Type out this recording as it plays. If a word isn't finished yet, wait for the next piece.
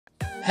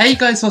Hey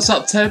guys, what's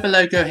up?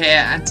 Toboloco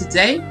here, and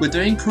today we're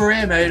doing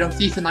career mode on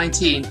FIFA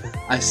 19.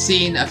 I've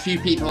seen a few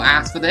people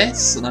ask for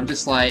this, and I'm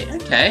just like,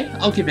 okay,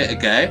 I'll give it a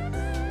go.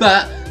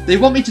 But they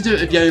want me to do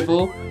it with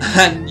Yeovil,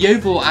 and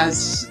Yeovil,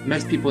 as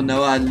most people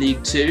know, are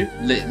League 2,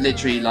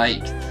 literally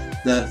like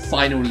the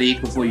final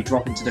league before you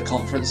drop into the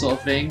conference sort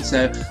of thing.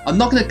 So I'm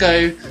not going to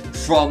go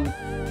from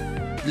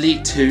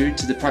League 2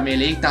 to the Premier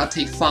League. That'll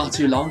take far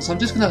too long, so I'm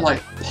just going to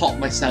like pop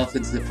myself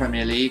into the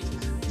Premier League.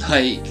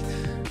 Like,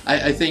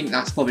 I think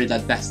that's probably the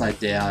best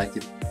idea I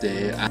could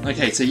do.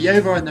 Okay, so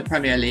Yeovil in the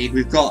Premier League,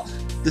 we've got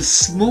the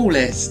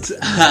smallest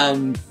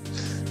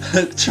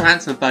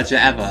transfer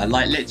budget ever,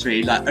 like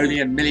literally like only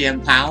 £1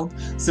 million.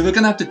 So we're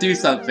gonna have to do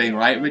something,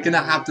 right? We're gonna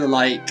have to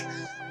like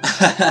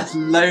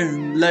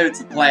loan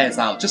loads of players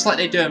out, just like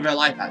they do in real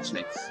life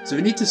actually. So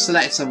we need to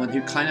select someone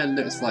who kind of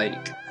looks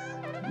like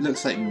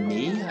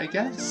me, I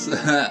guess.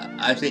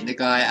 I think the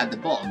guy at the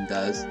bottom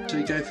does.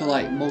 Should we go for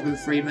like Morgan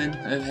Freeman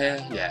over here?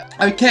 Yeah.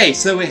 Okay,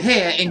 so we're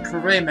here in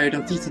career mode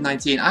on FIFA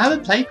 19. I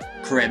haven't played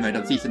career mode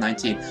on FIFA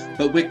 19,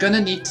 but we're gonna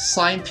need to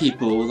sign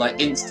people like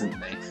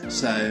instantly.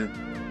 So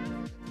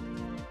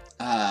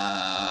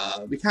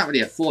we can't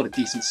really afford a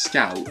decent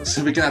scout,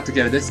 so we're gonna have to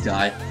go with this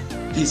guy.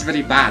 He's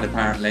really bad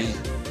apparently.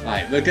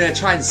 Right, we're gonna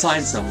try and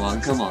sign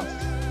someone. Come on.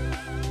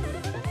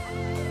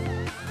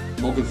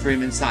 Morgan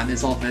Freeman sat in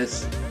his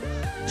office.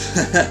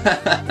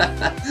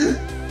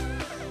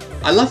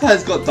 I love how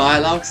it's got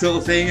dialogue sort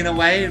of thing in a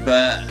way,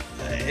 but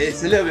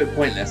it's a little bit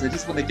pointless. I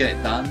just want to get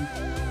it done.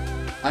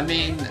 I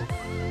mean,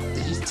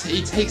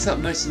 he takes up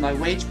most of my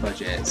wage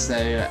budget,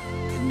 so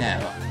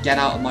no, get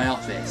out of my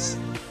office.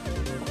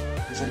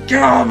 He's like,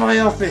 get out of my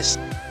office!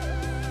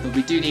 But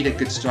we do need a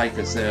good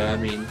striker, so I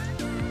mean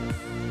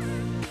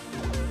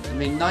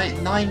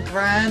nine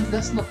grand,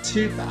 that's not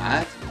too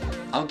bad.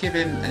 I'll give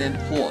him an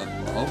important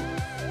role.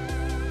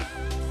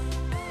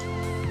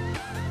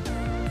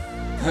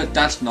 But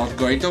that's not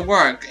going to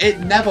work. It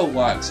never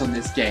works on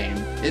this game.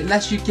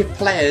 Unless you give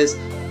players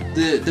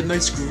the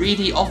most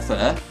greedy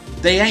offer,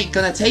 they ain't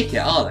gonna take it,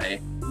 are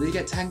they? Will they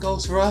get 10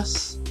 goals for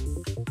us?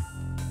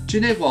 Do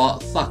you know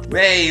what? Fuck.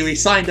 Hey, we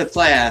signed a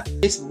player.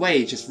 His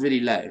wage is really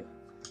low.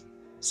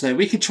 So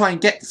we could try and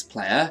get this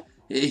player.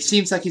 It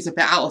seems like he's a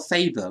bit out of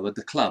favour with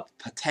the club,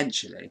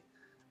 potentially.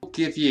 We'll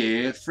give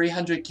you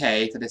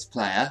 300k for this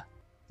player.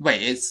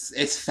 Wait,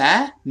 it's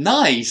fair?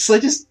 Nice! I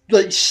just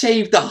like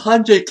shaved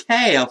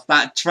 100k off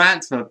that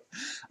transfer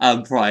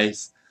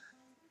price.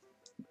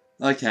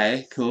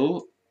 Okay,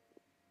 cool.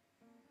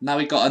 Now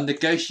we got to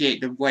negotiate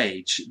the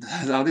wage.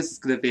 Now this is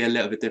going to be a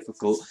little bit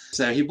difficult.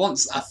 So he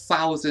wants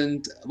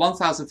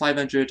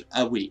 1,500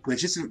 a week,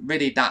 which isn't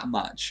really that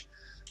much.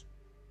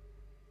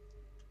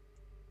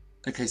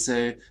 Okay,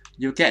 so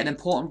you'll get an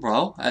important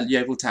role at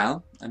Yeovil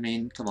Town. I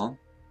mean, come on.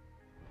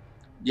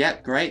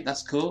 Yep, great,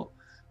 that's cool.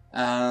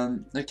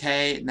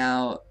 Okay,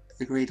 now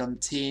agreed on the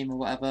team or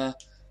whatever.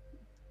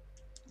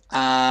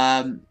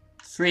 3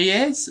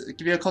 years?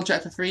 Give you a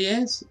contract for 3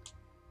 years?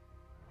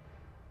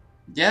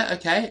 Yeah,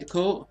 okay,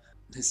 cool.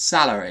 His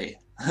salary,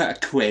 a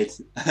quid.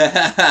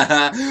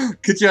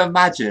 Could you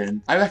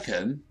imagine? I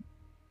reckon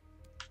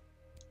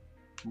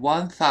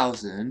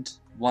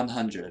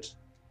 1,100.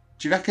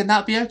 Do you reckon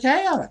that'd be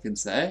okay? I reckon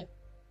so. I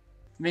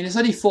mean, it's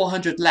only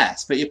 400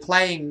 less, but you're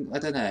playing, I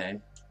don't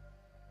know.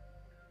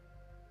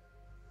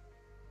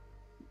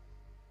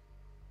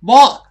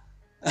 What?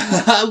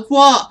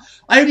 What?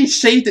 I only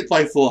shaved it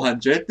by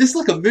 400. This is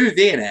like a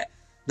movie, isn't it?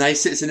 Now he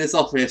sits in his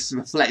office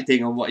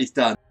reflecting on what he's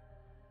done.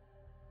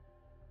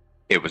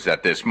 It was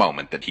at this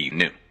moment that he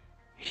knew.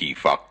 He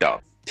fucked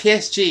up.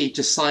 PSG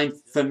just signed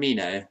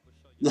Firmino.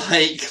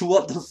 Like,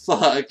 what the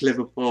fuck,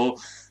 Liverpool?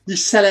 You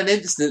sell him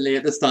instantly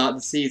at the start of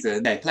the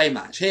season. Okay, play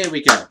match. Here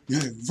we go.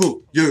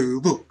 Yeovil,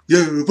 Yeovil,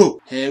 Yeovil.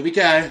 Here we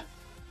go.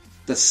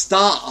 The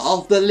start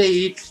of the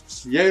league.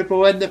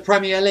 Yeovil in the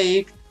Premier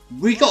League.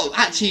 We got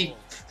actually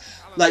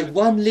like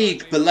one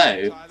league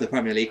below the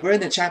Premier League. We're in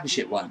the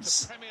Championship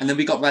once, and then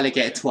we got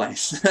relegated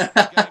twice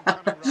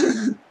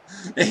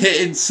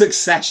in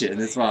succession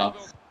as well.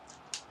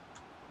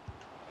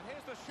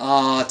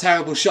 Ah,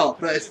 terrible shot,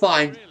 but it's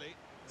fine.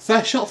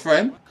 First shot for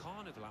him.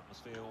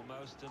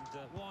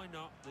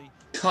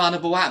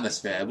 Carnival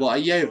atmosphere. What, a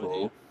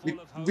Yeovil?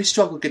 We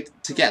struggled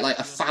to get like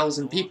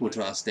 1,000 people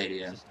to our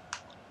stadium.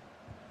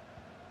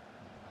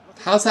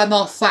 How's that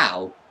not a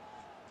foul?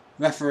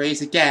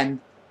 Referees,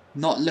 again,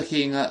 not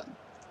looking at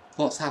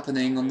what's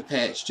happening on the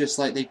pitch, just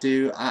like they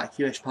do at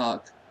QH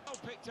Park.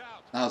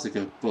 That was a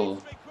good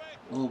ball.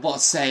 Oh, what a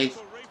save.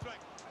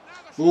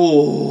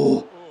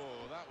 Oh,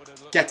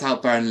 get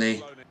out,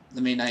 Burnley. I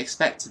mean, I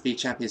expect to be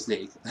Champions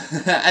League.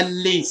 At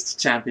least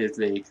Champions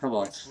League, come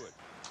on.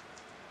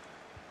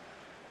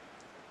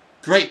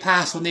 Great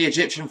pass from the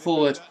Egyptian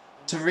forward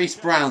to Reece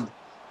Brown.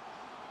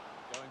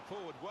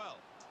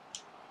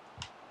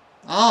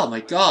 Oh my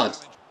god.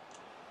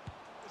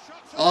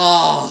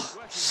 Oh,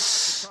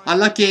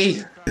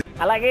 unlucky.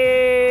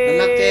 Unlucky.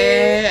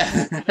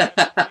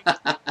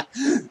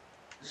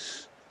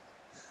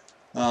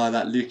 Oh,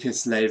 that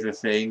Lucas Leiva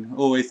thing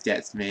always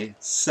gets me.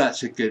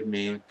 Such a good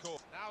meme.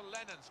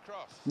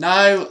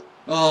 No!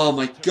 Oh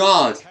my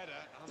god!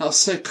 That was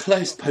so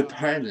close by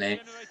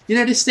Burnley. You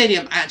know, this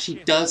stadium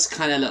actually does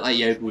kind of look like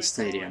Yeovil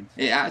Stadium.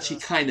 It actually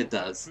kind of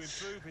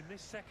does.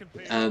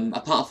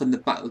 Apart from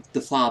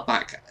the far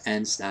back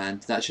end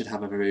stand, that should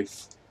have a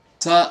roof.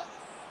 So,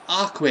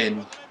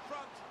 Arquin.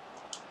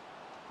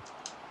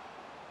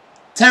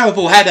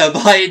 Terrible header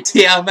by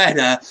T.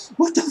 Almeida.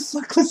 What the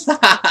fuck was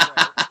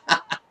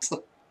that?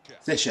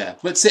 Fisher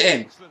puts it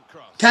in.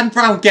 Can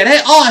Brown get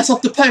it? Oh, it's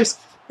off the post.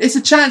 It's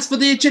a chance for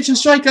the Egyptian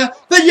striker,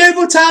 but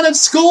Yeovil Town have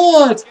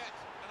scored!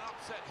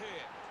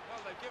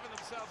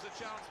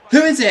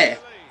 Who is it?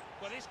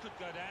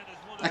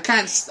 I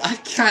can't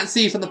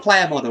see from the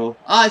player model.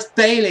 Ah, oh, it's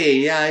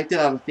Bailey. Yeah, I did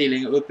have a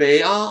feeling it would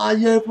be. Ah, oh,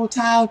 Yeovil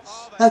Town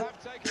have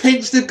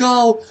pinched the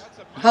goal.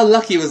 How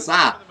lucky was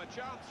that?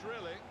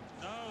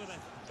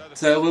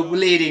 So we're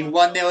leading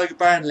 1-0 over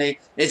Burnley.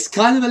 It's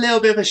kind of a little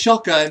bit of a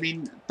shocker. I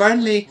mean,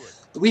 Burnley,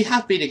 we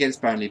have been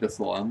against Burnley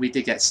before and we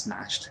did get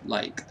smashed,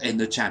 like, in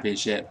the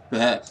Championship.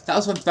 But that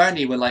was when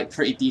Burnley were, like,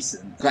 pretty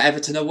decent. Got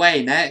Everton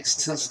away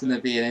next. That's going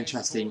to be an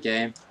interesting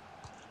game.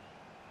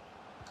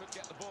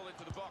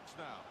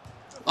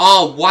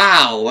 Oh,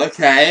 wow.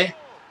 Okay.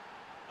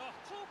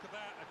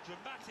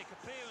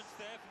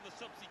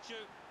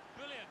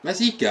 Where's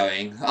he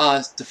going? Oh,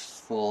 it's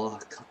Defoe.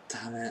 God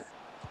damn it.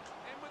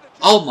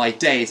 Oh my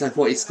days, I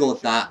thought he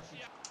scored that.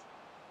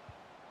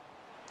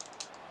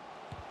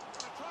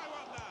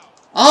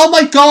 Oh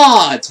my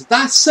god!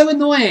 That's so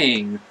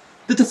annoying!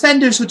 The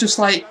defenders were just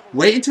like,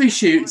 wait until he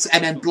shoots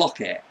and then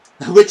block it.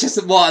 Which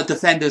isn't what a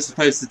defender's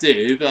supposed to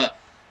do, but...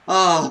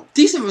 Oh,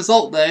 decent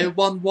result though,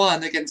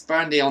 1-1 against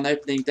Burnley on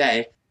opening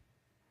day.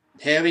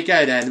 Here we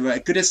go then, we're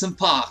at Goodison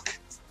Park.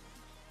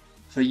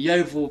 For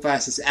Yeovil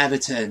versus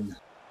Everton.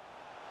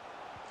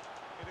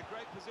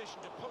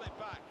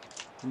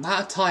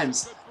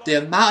 The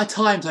amount of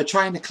times I'm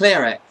trying to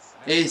clear it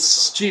is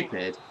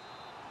stupid.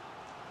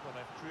 Well,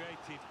 they've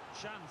created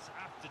chance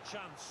after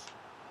chance.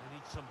 They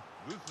need some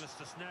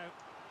ruthlessness now.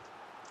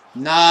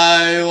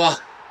 No.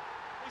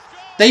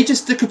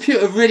 The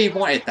computer really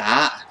wanted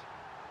that.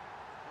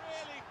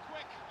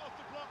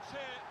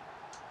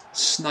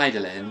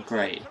 Schneiderlin,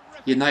 great.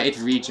 United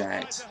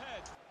reject.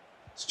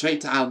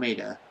 Straight to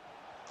Almeida.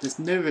 There's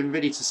no one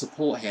really to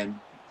support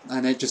him.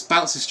 And it just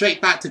bounces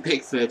straight back to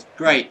Pickford.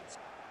 Great.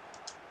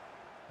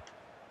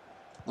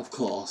 Of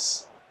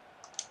course.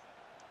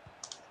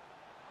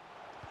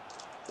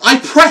 I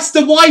pressed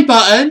the Y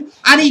button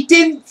and he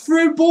didn't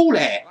through ball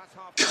it.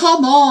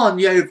 Come on,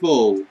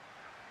 Yeovil.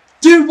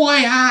 Do what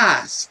I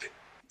ask.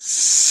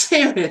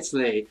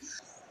 Seriously.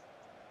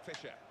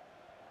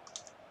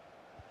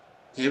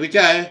 Here we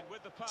go.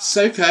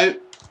 Soko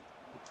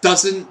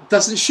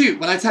doesn't shoot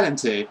when I tell him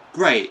to.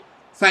 Great.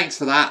 Thanks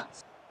for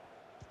that.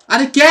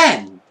 And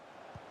again.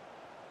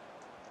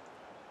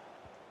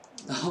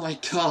 Oh my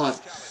god.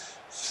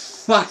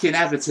 Fucking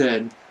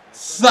Everton.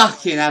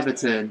 Fucking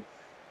Everton.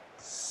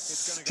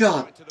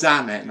 God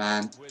damn it,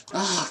 man.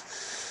 Oh,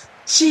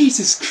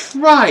 Jesus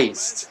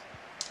Christ.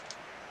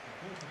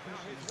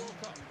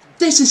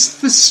 This is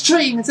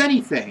frustrating as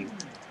anything.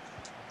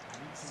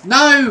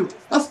 No!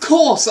 Of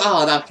course!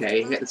 Oh,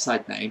 okay, hit the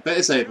side name. But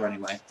it's over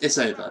anyway. It's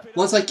over.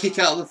 Once I kick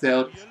out of the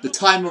field, the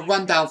time will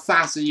run down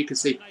fast so you can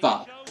see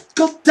fuck.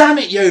 God damn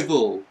it,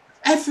 Yeovil!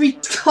 Every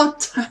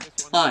goddamn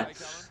time.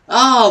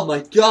 Oh my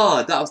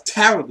god, that was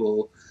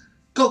terrible.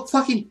 Got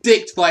fucking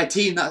dicked by a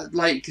team that,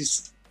 like,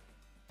 is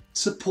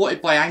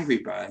supported by Angry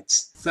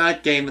Birds.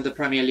 Third game of the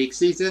Premier League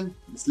season.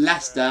 It's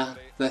Leicester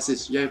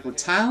versus Yeovil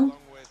Town.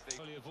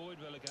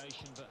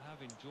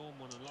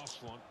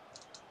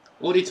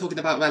 Already talking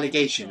about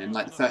relegation in,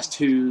 like, the first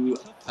two,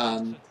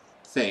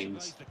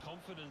 things.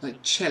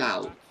 Like, chill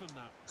out,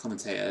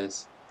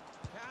 commentators.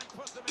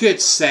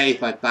 Good save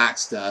by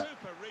Baxter.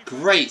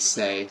 Great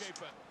save.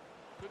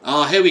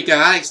 Oh, here we go,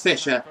 Alex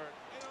Fisher.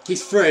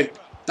 He's through.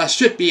 That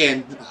should be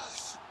in. Oh,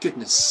 for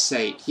goodness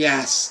sake,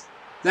 yes.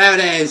 There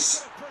it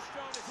is.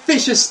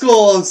 Fisher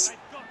scores.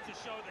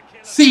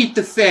 Feed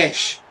the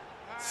fish.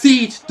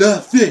 Feed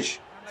the fish.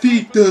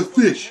 Feed the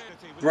fish.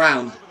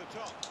 Brown.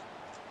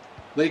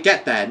 Will he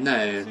get there?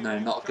 No,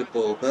 not a good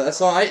ball. But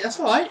that's alright, that's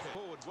alright.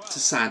 To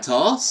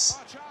Santos.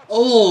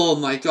 Oh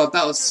my god,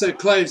 that was so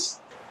close.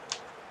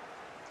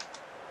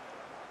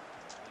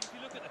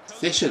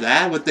 Fisher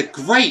there with the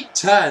great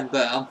turn,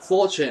 but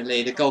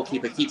unfortunately the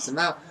goalkeeper keeps him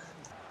out.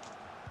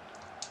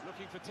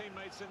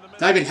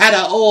 Diving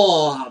header.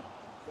 Oh,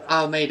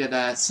 Almeida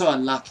there. So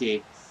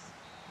unlucky.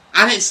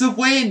 And it's a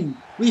win.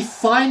 We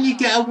finally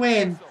get a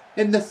win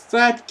in the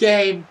third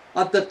game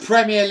of the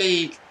Premier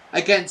League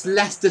against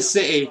Leicester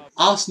City.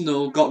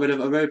 Arsenal got rid of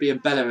Arobi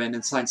and Bellerin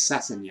and signed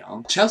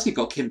Sessegnon. Chelsea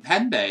got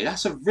Kimpembe.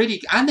 That's a really...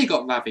 And they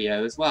got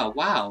Rabiot as well.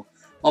 Wow.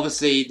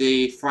 Obviously,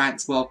 the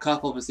France World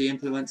Cup obviously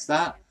influenced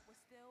that.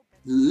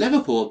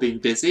 Liverpool have been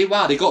busy.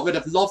 Wow, they got rid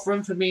of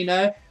Lovren,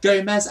 Firmino,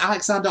 Gomez,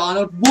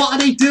 Alexander-Arnold. What are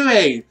they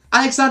doing?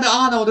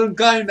 Alexander-Arnold and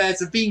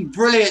Gomez have been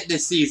brilliant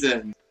this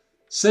season.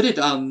 So did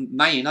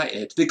Man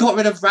United. They got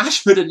rid of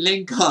Rashford and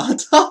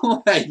Lingard.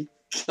 Oh my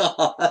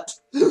god.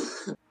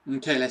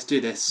 Okay, let's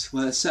do this.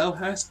 We're at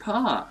Selhurst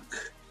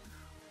Park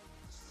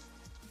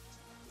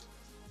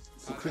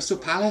for Crystal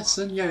Palace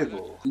and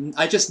Yeovil.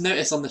 I just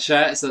noticed on the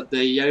shirts that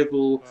the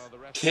Yeovil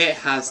kit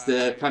has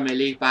the Premier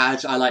League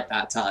badge. I like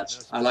that touch.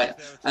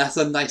 That's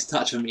a nice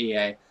touch from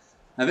EA.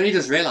 I've only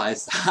just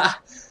realised that.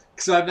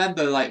 Because I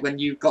remember, like, when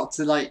you got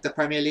to, like, the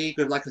Premier League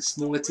with, like, a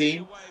smaller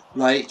team,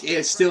 like, it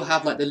would still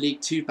have, like, the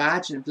League 2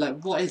 badge, and it'd be like,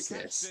 what is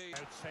this?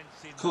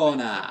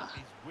 Corner.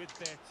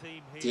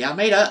 De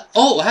Almeida.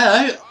 Oh,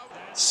 hello!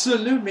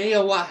 Salumi,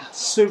 or what?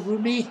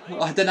 Surumi?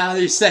 I don't know how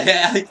you say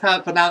it, I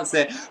can't pronounce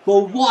it.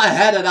 But what a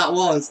header that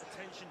was!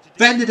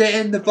 Bended it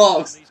in the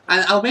box,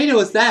 and Almeida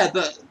was there,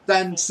 but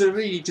then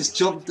Surumi just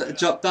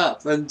jumped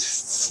up and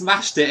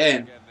smashed it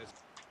in.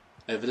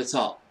 Over the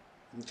top.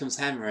 Here comes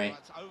Henry.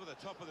 Over the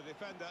top of the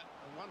defender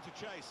and one to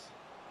chase.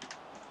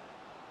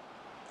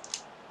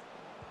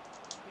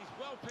 He's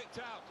well picked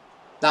out.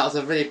 That was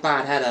a really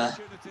bad header.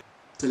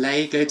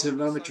 Delay, go to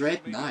Real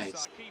Madrid.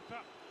 Nice. Here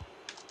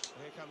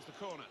comes the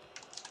corner.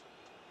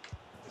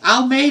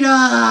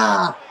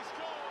 Almeida!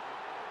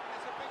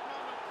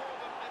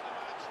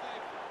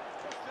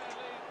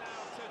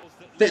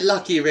 Bit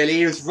lucky, really.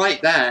 He was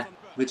right there.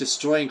 We're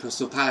destroying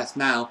Crystal Palace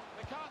now.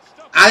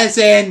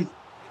 Allison!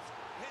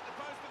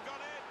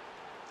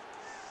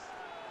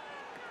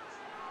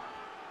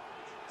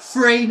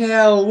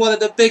 3-0, one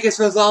of the biggest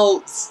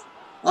results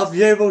of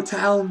Yeovil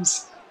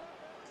Town's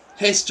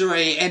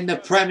history in the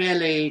Premier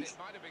League.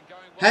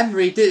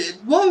 Henry did.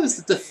 What was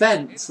the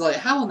defence? Like,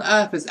 how on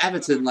earth is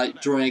Everton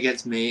like drawing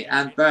against me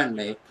and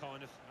Burnley?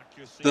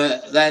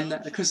 But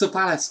then Crystal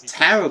Palace,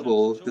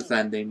 terrible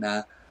defending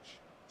there.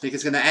 I think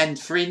it's going to end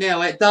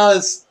 3-0. It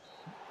does.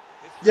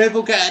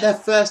 Yeovil get their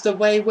first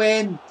away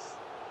win.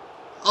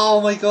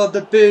 Oh my God,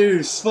 the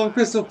boost from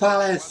Crystal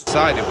Palace.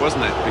 Decided,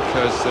 wasn't it,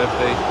 because of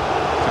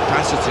the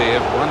capacity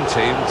of one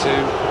team to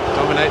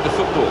dominate the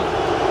football.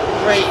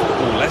 Great.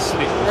 Football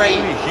lesson. It was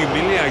really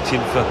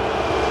humiliating for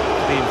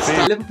the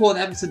inferior. Liverpool and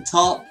Everton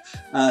top,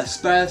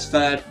 Spurs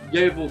third,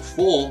 Yeovil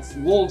fourth,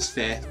 Wolves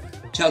fifth,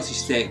 Chelsea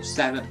sixth,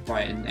 seventh,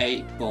 Brighton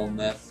eighth,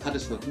 Bournemouth,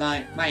 Huddersfield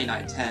ninth, Man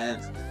United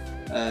 10th,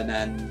 and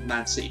then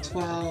Man City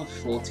 12th,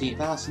 14th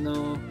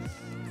Arsenal.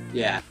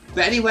 Yeah.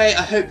 But anyway,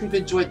 I hope you've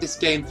enjoyed this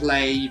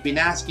gameplay. You've been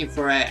asking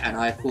for it, and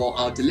I thought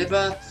I'll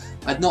deliver.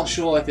 I'm not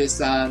sure if it's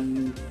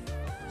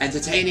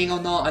entertaining or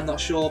not. I'm not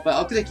sure, but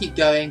I'm gonna keep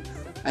going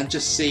and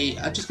just see.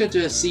 I'm just gonna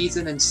do a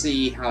season and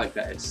see how it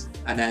goes,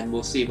 and then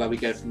we'll see where we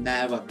go from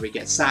there. Whether we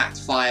get sacked,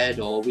 fired,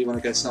 or we want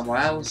to go somewhere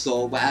else,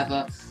 or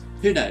whatever.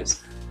 Who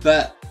knows?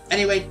 But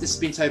anyway, this has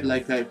been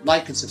Toboloco.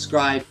 Like and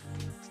subscribe.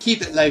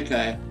 Keep it loco,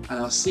 and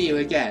I'll see you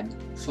again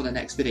for the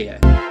next video.